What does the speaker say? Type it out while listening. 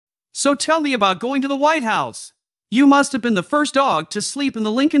So tell me about going to the White House. You must have been the first dog to sleep in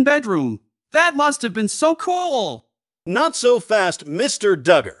the Lincoln bedroom. That must have been so cool. Not so fast, Mr.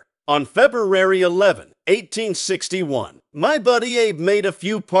 Duggar. On February 11, 1861, my buddy Abe made a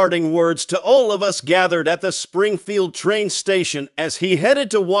few parting words to all of us gathered at the Springfield train station as he headed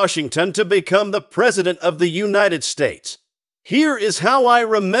to Washington to become the President of the United States. Here is how I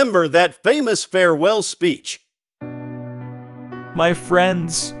remember that famous farewell speech. My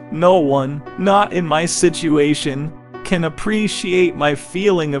friends, no one, not in my situation, can appreciate my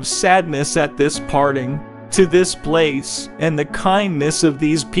feeling of sadness at this parting. To this place, and the kindness of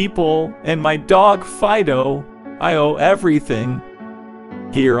these people, and my dog Fido, I owe everything.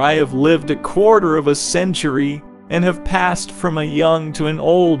 Here I have lived a quarter of a century, and have passed from a young to an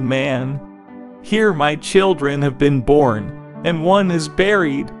old man. Here my children have been born, and one is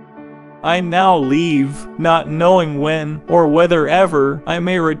buried. I now leave, not knowing when, or whether ever, I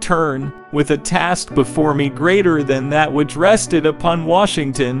may return, with a task before me greater than that which rested upon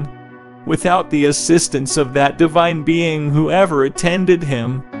Washington. Without the assistance of that divine being who ever attended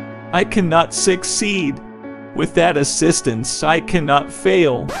him, I cannot succeed. With that assistance, I cannot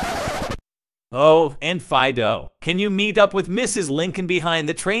fail. Oh, and Fido, can you meet up with Mrs. Lincoln behind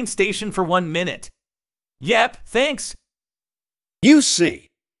the train station for 1 minute? Yep, thanks. You see,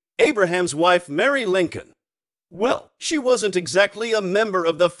 Abraham's wife, Mary Lincoln. Well, she wasn't exactly a member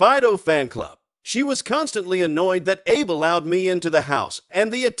of the Fido fan club. She was constantly annoyed that Abe allowed me into the house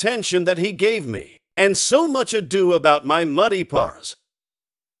and the attention that he gave me, and so much ado about my muddy paws.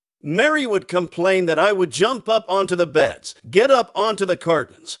 Mary would complain that I would jump up onto the beds, get up onto the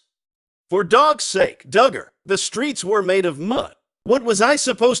curtains. For dog's sake, Duggar, the streets were made of mud. What was I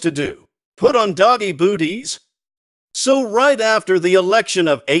supposed to do? Put on doggy booties? So right after the election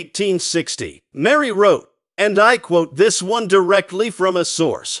of 1860, Mary wrote, and I quote this one directly from a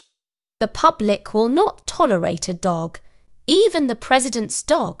source. The public will not tolerate a dog, even the president's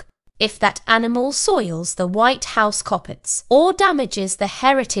dog, if that animal soils the White House carpets or damages the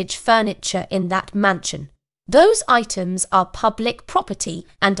heritage furniture in that mansion. Those items are public property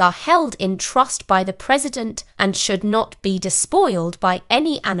and are held in trust by the president and should not be despoiled by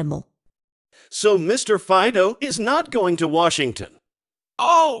any animal. So Mr. Fido is not going to Washington.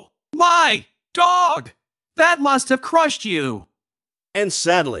 Oh, my dog! That must have crushed you. And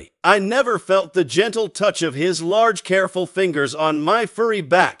sadly, I never felt the gentle touch of his large, careful fingers on my furry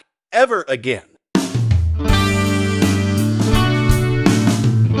back ever again.